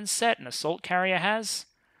what weapon set an assault carrier has,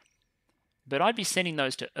 but I'd be sending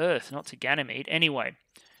those to Earth, not to Ganymede. Anyway,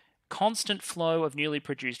 constant flow of newly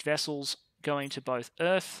produced vessels going to both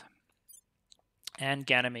Earth and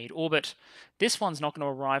Ganymede orbit. This one's not going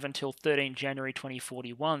to arrive until 13 January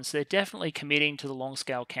 2041, so they're definitely committing to the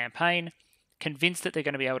long-scale campaign, convinced that they're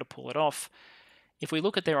going to be able to pull it off. If we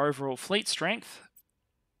look at their overall fleet strength,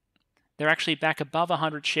 they're actually back above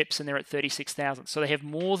 100 ships and they're at 36,000. So they have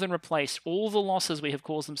more than replaced all the losses we have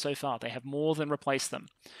caused them so far. They have more than replaced them.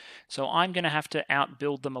 So I'm going to have to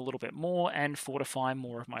outbuild them a little bit more and fortify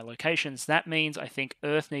more of my locations. That means I think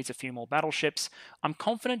Earth needs a few more battleships. I'm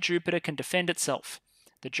confident Jupiter can defend itself.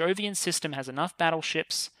 The Jovian system has enough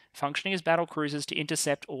battleships functioning as battle cruisers to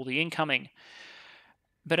intercept all the incoming.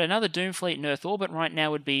 But another Doom fleet in Earth orbit right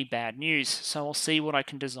now would be bad news, so I'll see what I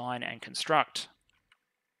can design and construct.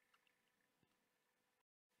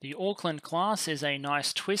 The Auckland class is a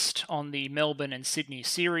nice twist on the Melbourne and Sydney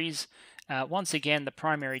series. Once again, the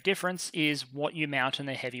primary difference is what you mount in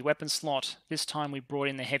the heavy weapon slot. This time we brought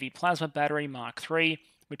in the Heavy Plasma Battery Mark III,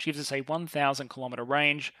 which gives us a 1,000 kilometer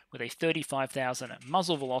range with a 35,000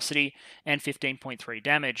 muzzle velocity and 15.3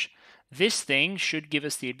 damage. This thing should give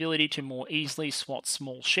us the ability to more easily swat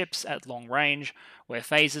small ships at long range, where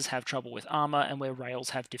phasers have trouble with armor and where rails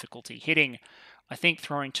have difficulty hitting. I think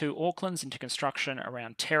throwing 2 Aucklands into construction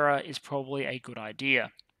around Terra is probably a good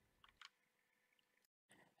idea.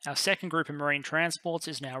 Our second group of marine transports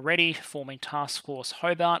is now ready, forming Task Force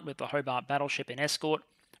Hobart with the Hobart battleship in escort.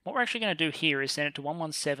 What we're actually going to do here is send it to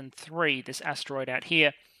 1173, this asteroid out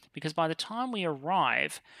here, because by the time we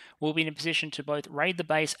arrive, we'll be in a position to both raid the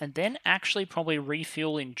base and then actually probably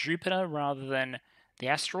refuel in Jupiter rather than the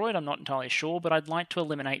asteroid. I'm not entirely sure, but I'd like to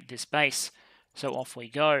eliminate this base. So off we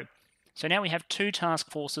go. So now we have 2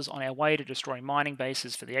 task forces on our way to destroy mining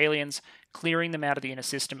bases for the aliens, clearing them out of the inner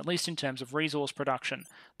system, at least in terms of resource production.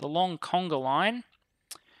 The long conga line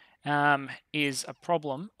is a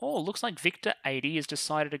problem. Oh, looks like Victor 80 has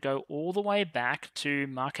decided to go all the way back to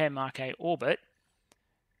Make orbit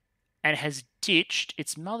and has ditched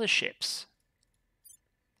its motherships.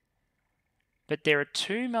 But there are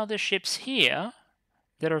 2 motherships here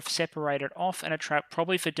that are separated off and are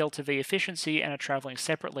probably for Delta V efficiency and are traveling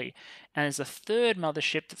separately. And there's a 3rd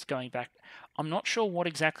mothership that's going back. I'm not sure what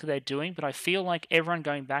exactly they're doing, but I feel like everyone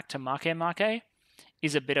going back to Make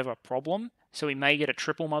is a bit of a problem. So we may get a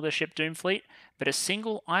triple mothership Doom fleet, but a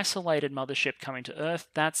single isolated mothership coming to Earth,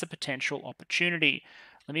 that's a potential opportunity.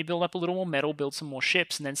 Let me build up a little more metal, build some more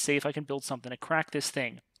ships, and then see if I can build something to crack this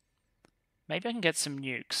thing. Maybe I can get some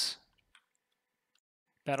nukes.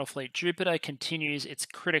 Battlefleet Jupiter continues its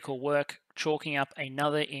critical work, chalking up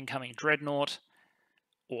another incoming dreadnought.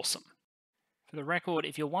 Awesome. For the record,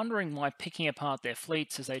 if you're wondering why picking apart their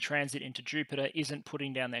fleets as they transit into Jupiter isn't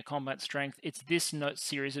putting down their combat strength, it's this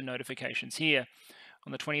series of notifications here.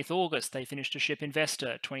 On the 20th of August, they finished a ship in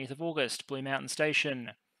Vesta. 20th of August, Blue Mountain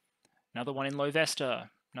Station. Another one in Low Vesta.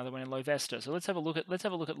 Another one in Low Vesta. So let's have a look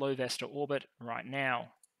at Low Vesta orbit right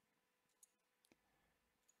now.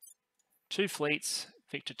 2 fleets,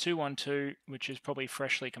 Victor 212, which is probably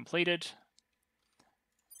freshly completed,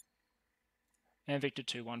 and Victor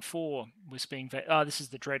 214 was being. This is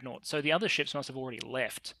the Dreadnought. So the other ships must have already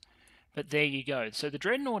left. But there you go. So the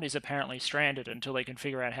Dreadnought is apparently stranded until they can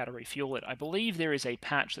figure out how to refuel it. I believe there is a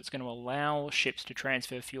patch that's going to allow ships to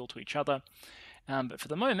transfer fuel to each other. But for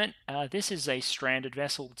the moment, this is a stranded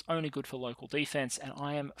vessel that's only good for local defense, and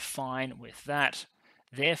I am fine with that.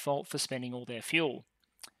 Their fault for spending all their fuel.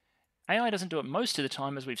 AI doesn't do it most of the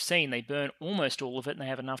time, as we've seen. They burn almost all of it and they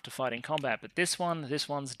have enough to fight in combat, but this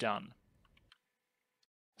one's done.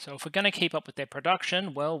 So if we're going to keep up with their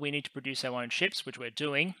production, well, we need to produce our own ships, which we're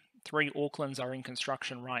doing. 3 Aucklands are in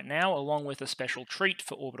construction right now, along with a special treat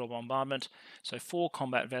for orbital bombardment, so 4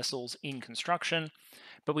 combat vessels in construction.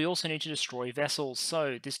 But we also need to destroy vessels,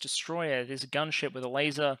 so this destroyer, this gunship with a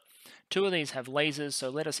laser, 2 of these have lasers, so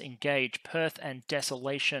let us engage Perth and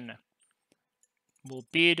Desolation. We'll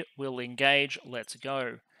bid, we'll engage, let's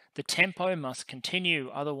go. The tempo must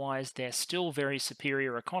continue, otherwise their still very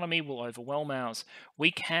superior economy will overwhelm ours.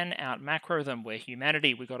 We can out-macro them. We're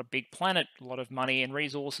humanity, we've got a big planet, a lot of money and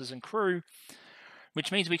resources and crew,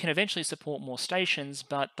 which means we can eventually support more stations,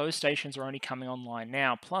 but those stations are only coming online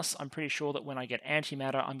now. Plus, I'm pretty sure that when I get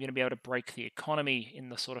antimatter, I'm going to be able to break the economy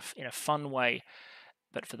in a fun way.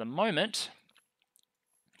 But for the moment,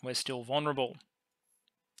 we're still vulnerable.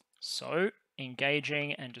 So,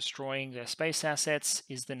 engaging and destroying their space assets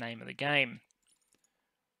is the name of the game.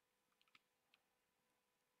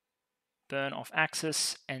 Burn off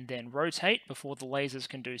axis and then rotate before the lasers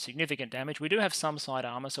can do significant damage. We do have some side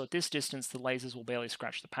armor, so at this distance the lasers will barely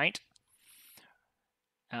scratch the paint.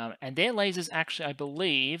 And their lasers actually, I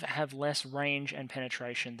believe, have less range and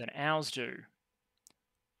penetration than ours do,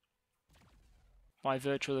 by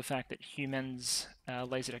virtue of the fact that humans'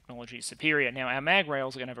 laser technology is superior. Now, our mag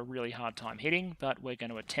rails are going to have a really hard time hitting, but we're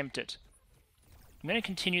going to attempt it. I'm going to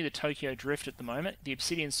continue the Tokyo Drift at the moment. The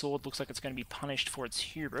Obsidian Sword looks like it's going to be punished for its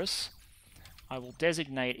hubris. I will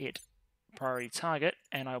designate it priority target,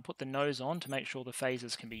 and I'll put the nose on to make sure the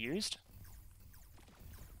phasers can be used.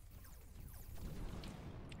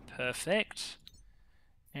 Perfect.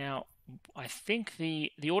 Now, I think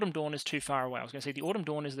the Autumn Dawn is too far away. I was going to say the Autumn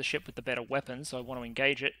Dawn is the ship with the better weapons, so I want to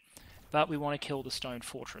engage it. But we want to kill the Stone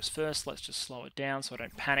Fortress first. Let's just slow it down so I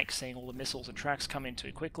don't panic seeing all the missiles and tracks come in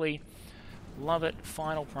too quickly. Love it.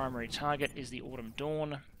 Final primary target is the Autumn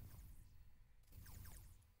Dawn.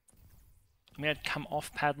 I'm going to come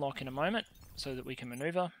off padlock in a moment so that we can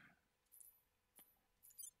maneuver.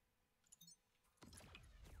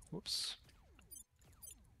 Whoops.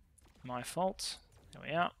 My fault. There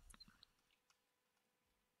we are.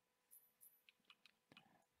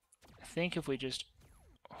 I think if we just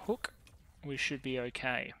hook, we should be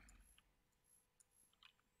okay.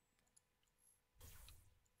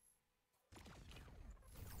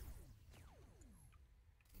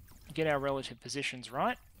 Get our relative positions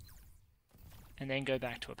right, and then go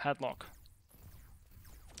back to a padlock.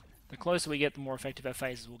 The closer we get, the more effective our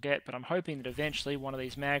phasers will get, but I'm hoping that eventually one of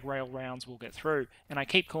these mag rail rounds will get through. And I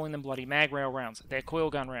keep calling them bloody mag rail rounds. They're coil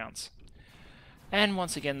gun rounds. And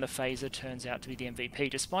once again, the phaser turns out to be the MVP,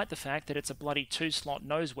 despite the fact that it's a bloody 2-slot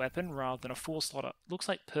nose weapon rather than a 4-slotter. Looks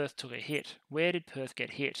like Perth took a hit. Where did Perth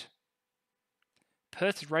get hit?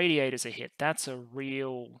 Perth's radiator's a hit. That's a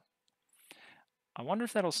real... I wonder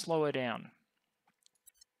if that'll slow her down.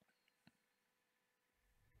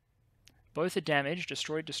 Both are damaged,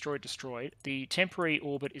 destroyed, destroyed, destroyed. The temporary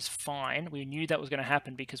orbit is fine. We knew that was going to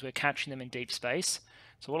happen because we're catching them in deep space.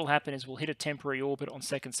 So what will happen is we'll hit a temporary orbit on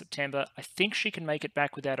 2nd September. I think she can make it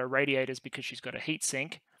back without her radiators because she's got a heat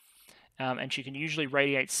sink. And she can usually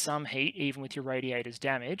radiate some heat even with your radiators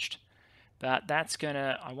damaged. But that's going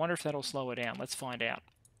to... I wonder if that'll slow her down. Let's find out.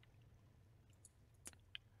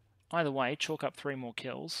 Either way, chalk up 3 more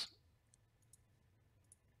kills.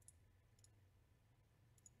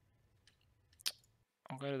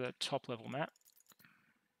 I'll go to the top level map.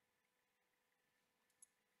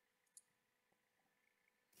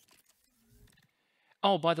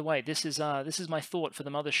 Oh, by the way, this is my thought for the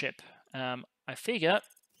mothership. I figure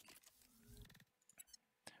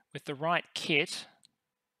with the right kit,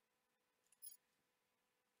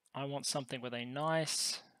 I want something with a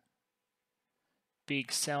nice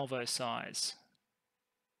big salvo size?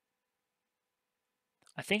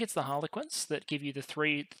 I think it's the Harlequins that give you the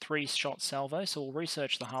three-shot salvo, so we'll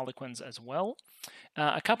research the Harlequins as well.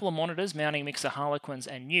 A couple of monitors mounting mixer Harlequins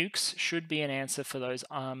and nukes should be an answer for those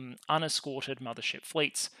unescorted mothership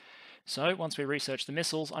fleets. So once we research the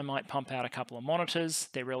missiles, I might pump out a couple of monitors.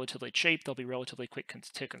 They're relatively cheap, they'll be relatively quick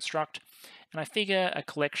to construct. And I figure a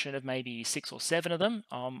collection of maybe 6 or 7 of them,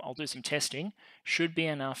 I'll do some testing, should be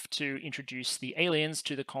enough to introduce the aliens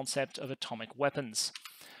to the concept of atomic weapons.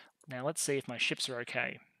 Now let's see if my ships are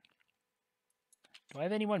okay. Do I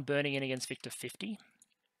have anyone burning in against Victor 50?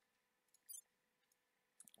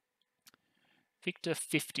 Victor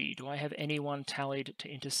 50, do I have anyone tallied to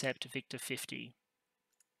intercept Victor 50?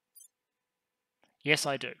 Yes,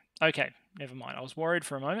 I do. Okay, never mind. I was worried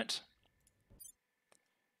for a moment.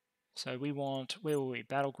 So we want, where were we?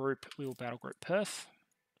 Battle group, we will battle group Perth.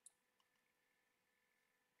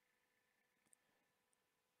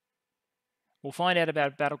 We'll find out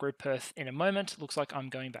about battle group Perth in a moment. Looks like I'm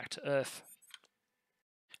going back to Earth.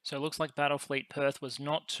 So it looks like Battlefleet Perth was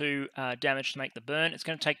not too damaged to make the burn. It's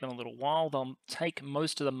going to take them a little while. They'll take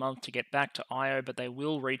most of the month to get back to Io, but they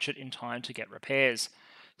will reach it in time to get repairs.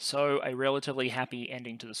 So a relatively happy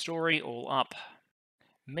ending to the story, all up.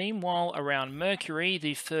 Meanwhile, around Mercury,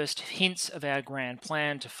 the first hints of our grand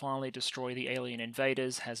plan to finally destroy the alien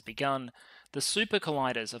invaders has begun. The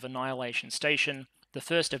supercolliders of Annihilation Station, the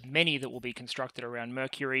first of many that will be constructed around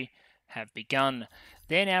Mercury, have begun.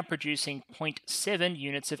 They're now producing 0.7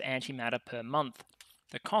 units of antimatter per month.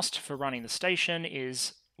 The cost for running the station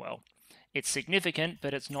is, well, it's significant,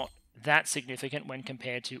 but it's not that significant when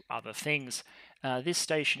compared to other things. This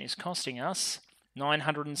station is costing us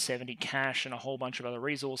 970 cash and a whole bunch of other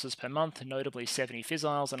resources per month, notably 70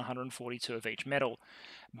 fissiles and 142 of each metal.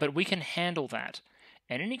 But we can handle that,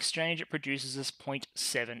 and in exchange it produces us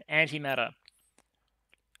 0.7 antimatter.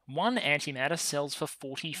 One antimatter sells for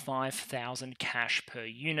 45,000 cash per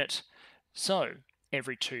unit. So,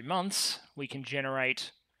 every 2 months, we can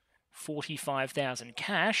generate 45,000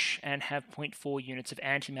 cash and have 0.4 units of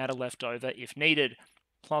antimatter left over if needed.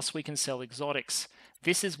 Plus, we can sell exotics.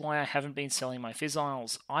 This is why I haven't been selling my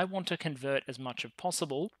fissiles. I want to convert as much as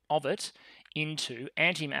possible of it into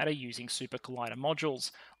antimatter using super collider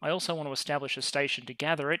modules. I also want to establish a station to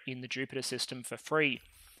gather it in the Jupiter system for free.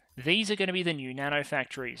 These are going to be the new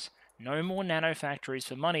nanofactories. No more nanofactories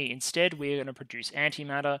for money. Instead, we're going to produce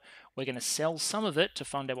antimatter. We're going to sell some of it to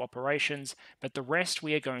fund our operations, but the rest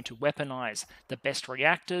we are going to weaponize. The best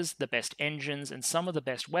reactors, the best engines, and some of the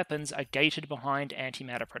best weapons are gated behind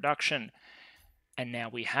antimatter production. And now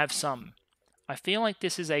we have some. I feel like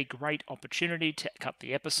this is a great opportunity to cut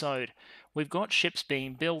the episode. We've got ships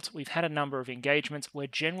being built, we've had a number of engagements, we're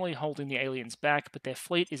generally holding the aliens back, but their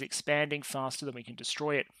fleet is expanding faster than we can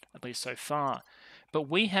destroy it, at least so far. But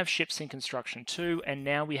we have ships in construction too, and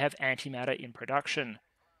now we have antimatter in production.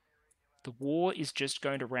 The war is just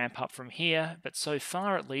going to ramp up from here, but so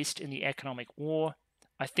far at least in the economic war,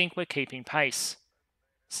 I think we're keeping pace.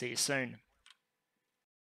 See you soon.